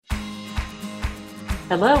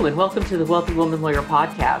Hello, and welcome to the Wealthy Woman Lawyer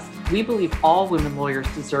podcast. We believe all women lawyers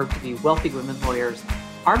deserve to be wealthy women lawyers.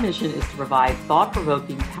 Our mission is to provide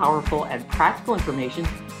thought-provoking, powerful, and practical information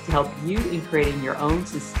to help you in creating your own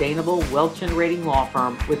sustainable, wealth-generating law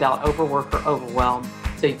firm without overwork or overwhelm,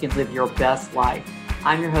 so you can live your best life.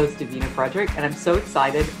 I'm your host, Davina Frederick, and I'm so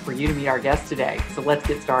excited for you to meet our guest today. So let's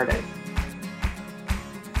get started.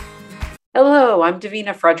 Hello, I'm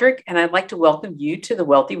Davina Frederick, and I'd like to welcome you to the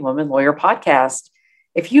Wealthy Woman Lawyer podcast.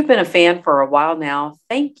 If you've been a fan for a while now,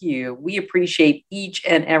 thank you. We appreciate each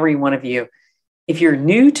and every one of you. If you're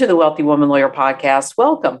new to the Wealthy Woman Lawyer podcast,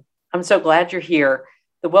 welcome. I'm so glad you're here.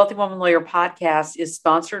 The Wealthy Woman Lawyer podcast is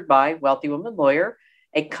sponsored by Wealthy Woman Lawyer,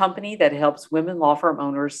 a company that helps women law firm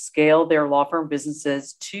owners scale their law firm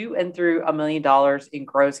businesses to and through $1 million in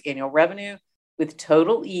gross annual revenue with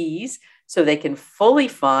total ease, so they can fully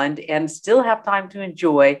fund and still have time to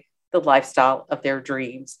enjoy the lifestyle of their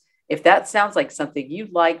dreams. If that sounds like something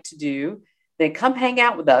you'd like to do, then come hang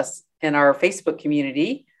out with us in our Facebook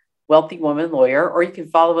community, Wealthy Woman Lawyer, or you can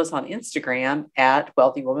follow us on Instagram at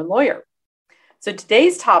Wealthy Woman Lawyer. So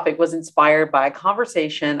today's topic was inspired by a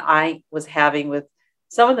conversation I was having with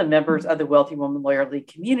some of the members of the Wealthy Woman Lawyer League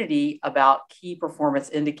community about key performance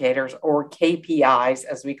indicators, or KPIs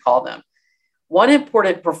as we call them. One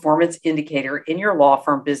important performance indicator in your law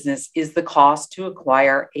firm business is the cost to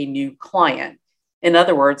acquire a new client. In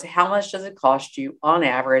other words, how much does it cost you on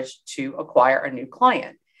average to acquire a new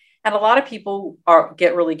client? And a lot of people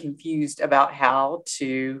get really confused about how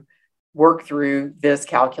to work through this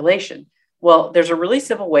calculation. Well, there's a really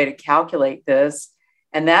simple way to calculate this,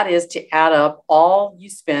 and that is to add up all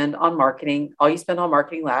you spent on marketing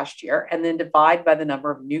last year, and then divide by the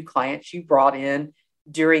number of new clients you brought in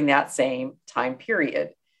during that same time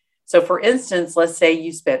period. So for instance, let's say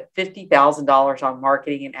you spent $50,000 on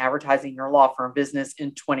marketing and advertising your law firm business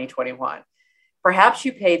in 2021. Perhaps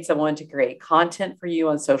you paid someone to create content for you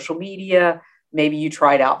on social media. Maybe you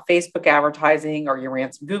tried out Facebook advertising, or you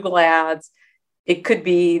ran some Google ads. It could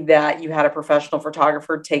be that you had a professional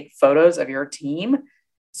photographer take photos of your team,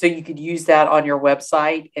 so you could use that on your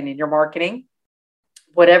website and in your marketing.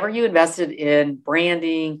 Whatever you invested in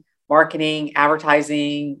branding, marketing,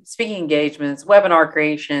 advertising, speaking engagements, webinar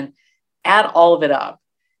creation, add all of it up.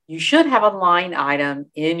 You should have a line item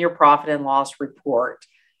in your profit and loss report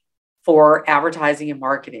for advertising and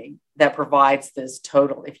marketing that provides this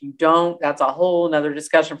total. If you don't, that's a whole nother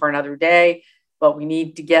discussion for another day, but we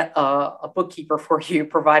need to get a bookkeeper for you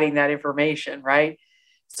providing that information, right?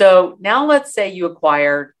 So now let's say you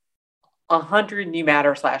acquired 100 new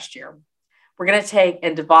matters last year. We're going to take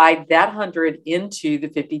and divide that 100 into the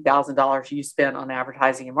 $50,000 you spent on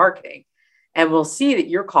advertising and marketing. And we'll see that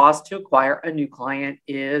your cost to acquire a new client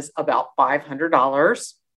is about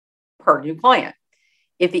 $500 per new client.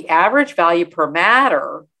 If the average value per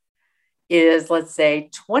matter is, let's say,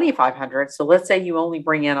 $2,500, so let's say you only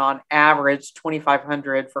bring in on average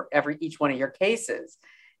 $2,500 for each one of your cases,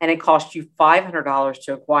 and it costs you $500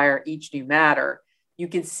 to acquire each new matter, you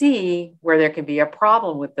can see where there can be a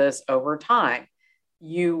problem with this over time.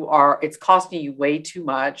 It's costing you way too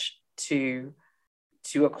much to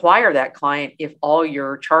acquire that client if all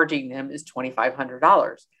you're charging them is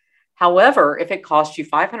 $2,500. However, if it costs you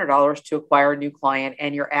 $500 to acquire a new client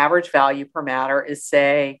and your average value per matter is,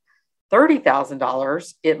 say,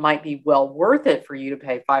 $30,000, it might be well worth it for you to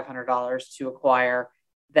pay $500 to acquire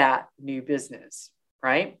that new business,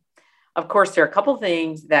 right? Of course, there are a couple of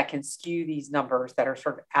things that can skew these numbers that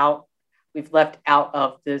are we've left out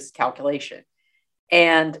of this calculation,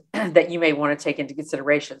 and that you may want to take into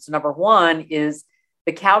consideration. So number one is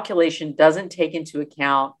the calculation doesn't take into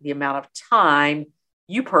account the amount of time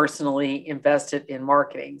you personally invested in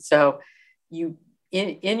marketing. So in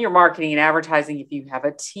your marketing and advertising, if you have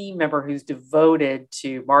a team member who's devoted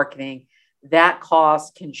to marketing, that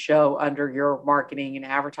cost can show under your marketing and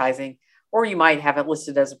advertising, or you might have it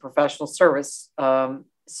listed as a professional service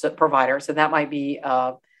provider. So that might be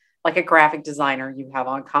like a graphic designer you have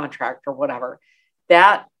on contract or whatever.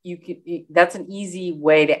 That's an easy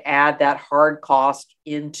way to add that hard cost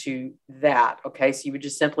into that. Okay, so you would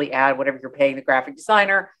just simply add whatever you're paying the graphic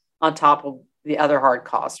designer on top of the other hard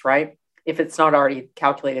cost, right? If it's not already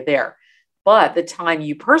calculated there. But the time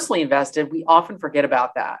you personally invested, we often forget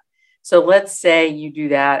about that. So let's say you do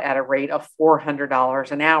that at a rate of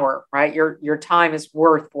 $400 an hour, right? Your time is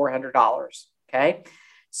worth $400, okay?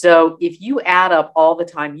 So if you add up all the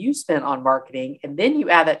time you spent on marketing and then you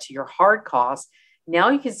add that to your hard costs, now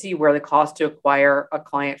you can see where the cost to acquire a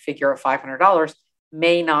client figure of $500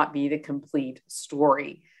 may not be the complete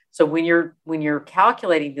story. So when you're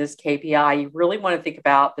calculating this KPI, you really want to think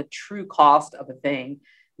about the true cost of a thing,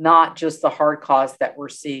 not just the hard costs that we're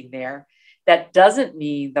seeing there. That doesn't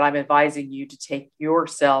mean that I'm advising you to take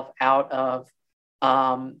yourself out of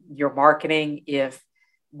your marketing. If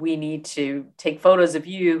we need to take photos of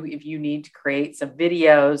you, if you need to create some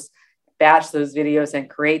videos, batch those videos and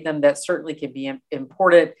create them, that certainly can be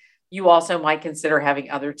important. You also might consider having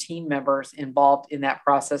other team members involved in that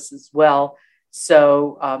process as well.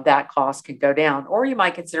 So that cost can go down. Or you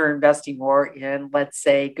might consider investing more in, let's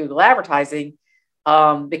say, Google advertising,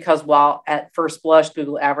 because while at first blush,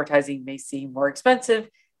 Google advertising may seem more expensive,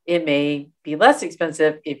 it may be less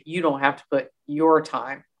expensive if you don't have to put your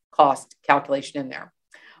time cost calculation in there.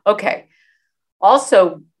 Okay.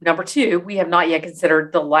 Also, number two, we have not yet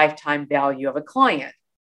considered the lifetime value of a client,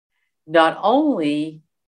 not only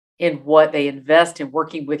in what they invest in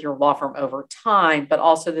working with your law firm over time, but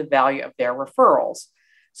also the value of their referrals.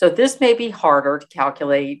 So this may be harder to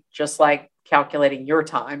calculate, just like calculating your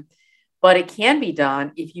time, but it can be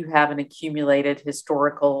done if you have an accumulated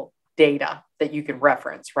historical data that you can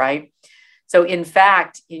reference, right? So in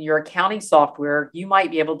fact, in your accounting software, you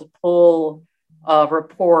might be able to pull a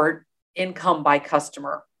report income by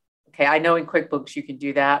customer. Okay, I know in QuickBooks you can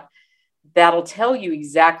do that. That'll tell you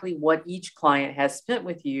exactly what each client has spent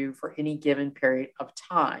with you for any given period of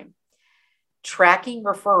time. Tracking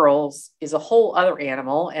referrals is a whole other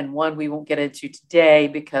animal, and one we won't get into today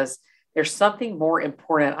because there's something more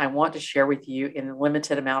important I want to share with you in the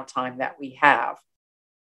limited amount of time that we have.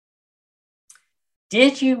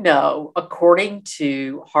 Did you know, according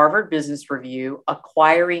to Harvard Business Review,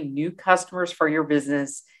 acquiring new customers for your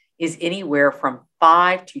business is anywhere from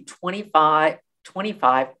 5 to 25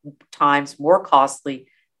 times more costly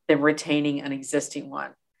than retaining an existing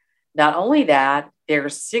one? Not only that,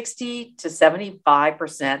 there's 60 to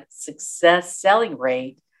 75% success selling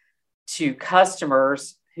rate to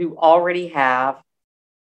customers who already have,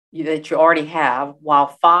 that you already have,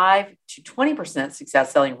 while 5 to 20%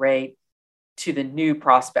 success selling rate to the new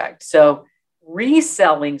prospect. So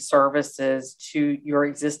reselling services to your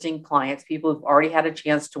existing clients, people who've already had a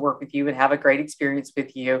chance to work with you and have a great experience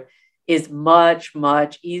with you, is much,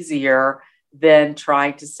 much easier than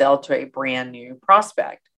trying to sell to a brand new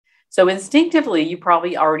prospect. So instinctively, you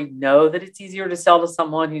probably already know that it's easier to sell to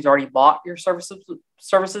someone who's already bought your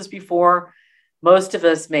services before. Most of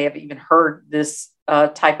us may have even heard this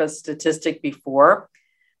type of statistic before.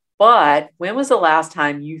 But when was the last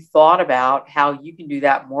time you thought about how you can do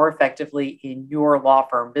that more effectively in your law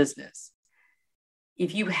firm business?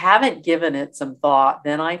 If you haven't given it some thought,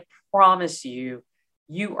 then I promise you,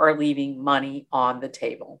 you are leaving money on the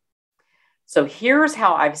table. So here's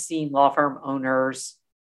how I've seen law firm owners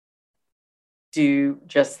do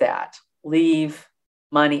just that: leave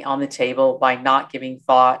money on the table by not giving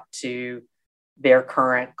thought to their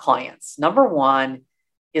current clients. Number one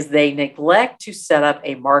is they neglect to set up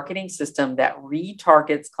a marketing system that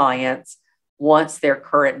retargets clients once their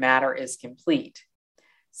current matter is complete.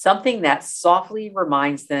 Something that softly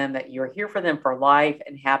reminds them that you're here for them for life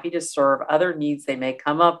and happy to serve other needs that may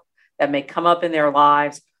come up in their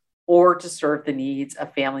lives, or to serve the needs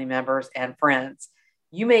of family members and friends.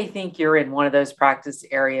 You may think you're in one of those practice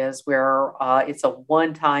areas where it's a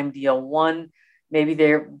one-time deal. Maybe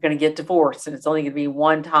they're going to get divorced and it's only going to be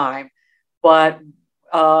one time, but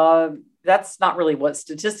that's not really what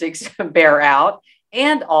statistics bear out.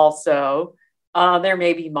 And also, there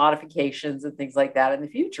may be modifications and things like that in the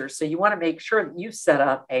future. So you want to make sure that you set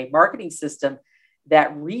up a marketing system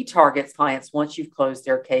that retargets clients once you've closed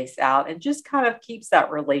their case out, and just kind of keeps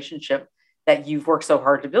that relationship that you've worked so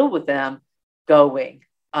hard to build with them going,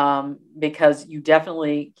 because you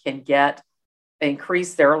definitely can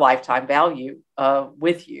increase their lifetime value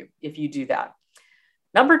with you if you do that.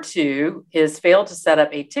 Number two is fail to set up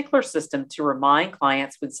a tickler system to remind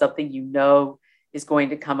clients when something you know is going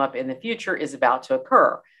to come up in the future is about to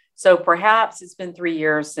occur. So perhaps it's been 3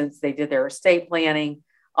 years since they did their estate planning.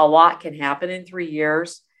 A lot can happen in 3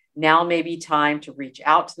 years. Now may be time to reach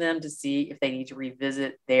out to them to see if they need to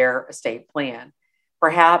revisit their estate plan.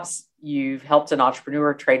 Perhaps you've helped an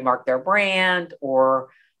entrepreneur trademark their brand or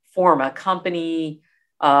form a company.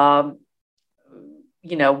 What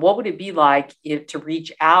would it be like to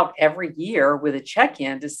reach out every year with a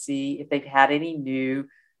check-in to see if they've had any new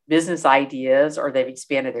business ideas or they've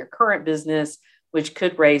expanded their current business, which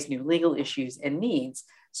could raise new legal issues and needs.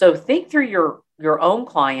 So think through your own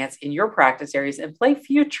clients in your practice areas and play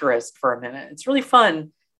futurist for a minute. It's really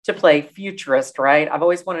fun to play futurist, right? I've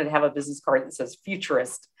always wanted to have a business card that says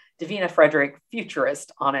futurist, Davina Frederick,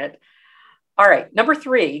 futurist on it. All right, number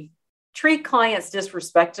three, treat clients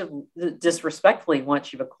disrespectfully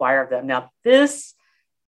once you've acquired them. Now, this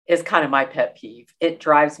is kind of my pet peeve. It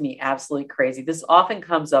drives me absolutely crazy. This often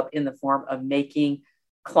comes up in the form of making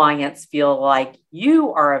clients feel like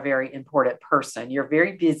you are a very important person. You're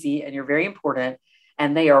very busy and you're very important,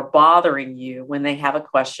 and they are bothering you when they have a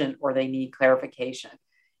question or they need clarification.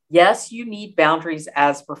 Yes, you need boundaries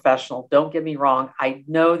as a professional. Don't get me wrong. I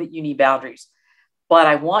know that you need boundaries, but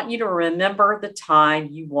I want you to remember the time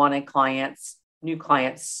you wanted new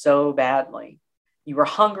clients so badly. You were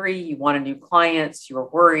hungry, you wanted new clients, you were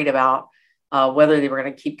worried about whether they were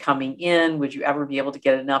going to keep coming in. Would you ever be able to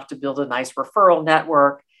get enough to build a nice referral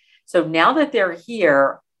network? So now that they're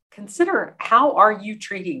here, consider, how are you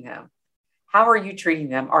treating them? How are you treating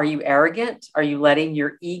them? Are you arrogant? Are you letting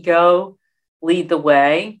your ego lead the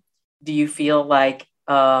way? Do you feel like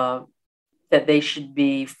that they should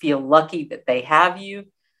feel lucky that they have you?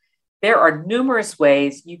 There are numerous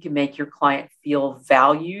ways you can make your client feel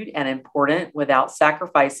valued and important without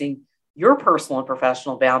sacrificing your personal and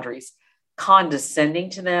professional boundaries. Condescending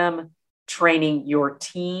to them, training your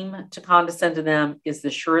team to condescend to them is the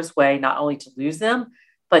surest way not only to lose them,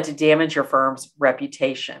 but to damage your firm's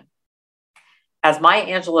reputation. As Maya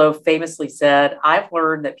Angelou famously said, I've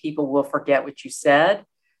learned that people will forget what you said,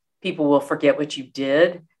 people will forget what you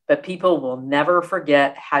did, but people will never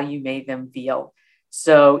forget how you made them feel.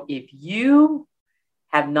 So if you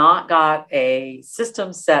have not got a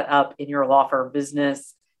system set up in your law firm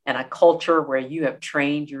business and a culture where you have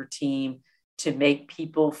trained your team to make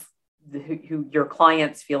people who your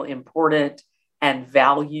clients feel important and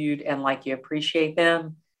valued and like you appreciate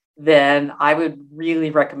them, then I would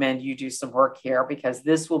really recommend you do some work here, because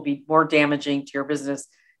this will be more damaging to your business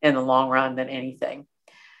in the long run than anything.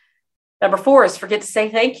 Number 4 is forget to say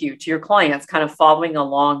thank you to your clients, kind of following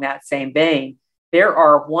along that same vein. There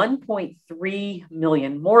are 1.3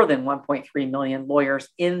 million, more than 1.3 million lawyers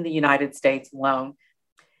in the United States alone.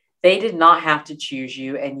 They did not have to choose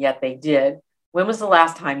you, and yet they did. When was the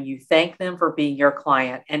last time you thanked them for being your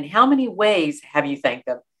client? And how many ways have you thanked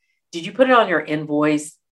them? Did you put it on your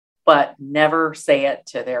invoice, but never say it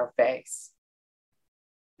to their face?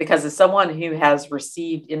 Because as someone who has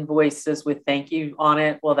received invoices with thank you on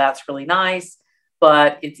it, well, that's really nice.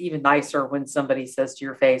 But it's even nicer when somebody says to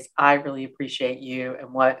your face, I really appreciate you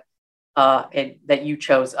and that you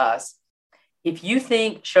chose us. If you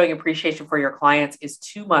think showing appreciation for your clients is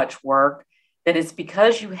too much work, then it's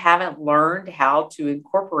because you haven't learned how to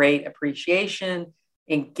incorporate appreciation,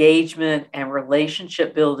 engagement, and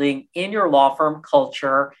relationship building in your law firm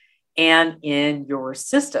culture and in your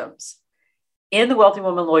systems. In the Wealthy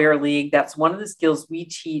Woman Lawyer League, that's one of the skills we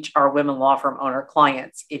teach our women law firm owner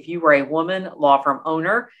clients. If you are a woman law firm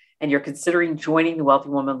owner and you're considering joining the Wealthy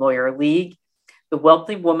Woman Lawyer League, the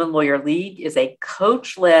Wealthy Woman Lawyer League is a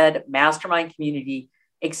coach-led mastermind community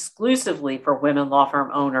exclusively for women law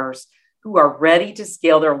firm owners who are ready to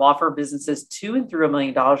scale their law firm businesses to and through $1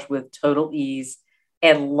 million with total ease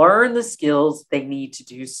and learn the skills they need to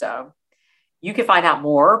do so. You can find out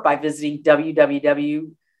more by visiting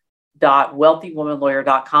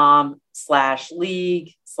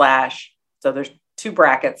www.wealthywomanlawyer.com/league/ so there's 2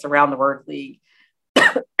 brackets around the word league.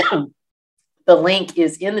 The link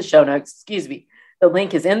is in the show notes. The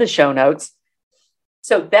link is in the show notes.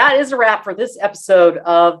 So that is a wrap for this episode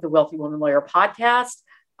of the Wealthy Woman Lawyer podcast.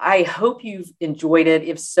 I hope you've enjoyed it.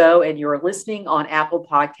 If so, and you're listening on Apple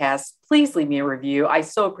Podcasts, please leave me a review. I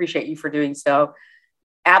so appreciate you for doing so.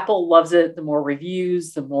 Apple loves it. The more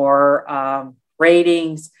reviews, the more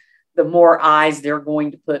ratings, the more eyes they're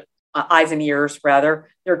going to put, eyes and ears rather,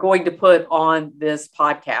 they're going to put on this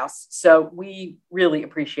podcast. So we really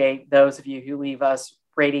appreciate those of you who leave us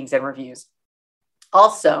ratings and reviews.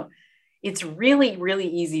 Also, it's really, really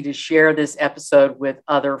easy to share this episode with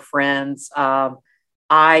other friends. I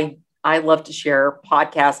love to share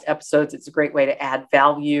podcast episodes. It's a great way to add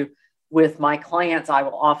value with my clients. I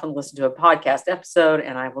will often listen to a podcast episode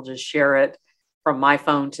and I will just share it from my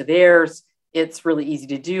phone to theirs. It's really easy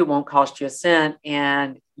to do. It won't cost you a cent.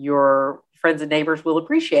 And your friends and neighbors will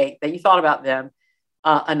appreciate that you thought about them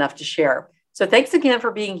enough to share. So thanks again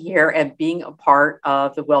for being here and being a part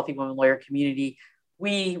of the Wealthy Woman Lawyer community.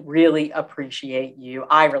 We really appreciate you.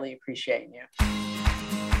 I really appreciate you.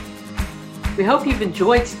 We hope you've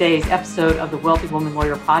enjoyed today's episode of the Wealthy Woman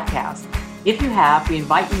Lawyer podcast. If you have, we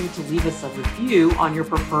invite you to leave us a review on your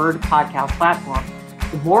preferred podcast platform.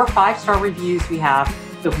 The more 5-star reviews we have,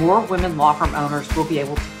 the more women law firm owners will be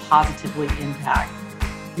able to positively impact.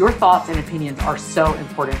 Your thoughts and opinions are so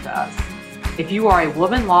important to us. If you are a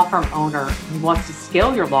woman law firm owner who wants to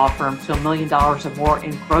scale your law firm to $1 million or more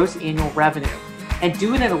in gross annual revenue and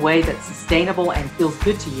do it in a way that's sustainable and feels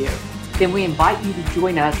good to you, then we invite you to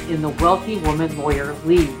join us in the Wealthy Woman Lawyer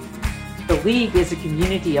League. The League is a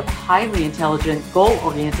community of highly intelligent,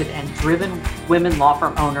 goal-oriented, and driven women law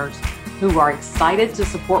firm owners who are excited to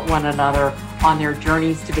support one another on their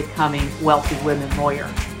journeys to becoming wealthy women lawyers.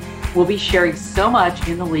 We'll be sharing so much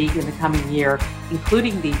in the League in the coming year,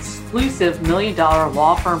 including the exclusive $1 Million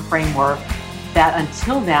Law Firm Framework that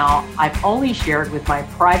until now I've only shared with my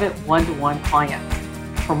private one-to-one clients.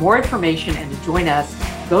 For more information and to join us,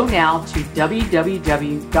 go now to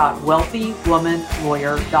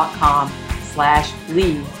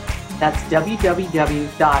www.wealthywomanlawyer.com/league. That's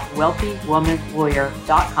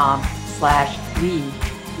www.wealthywomanlawyer.com/league.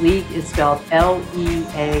 League is spelled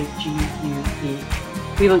LEAGUE.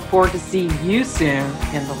 We look forward to seeing you soon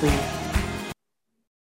in the League.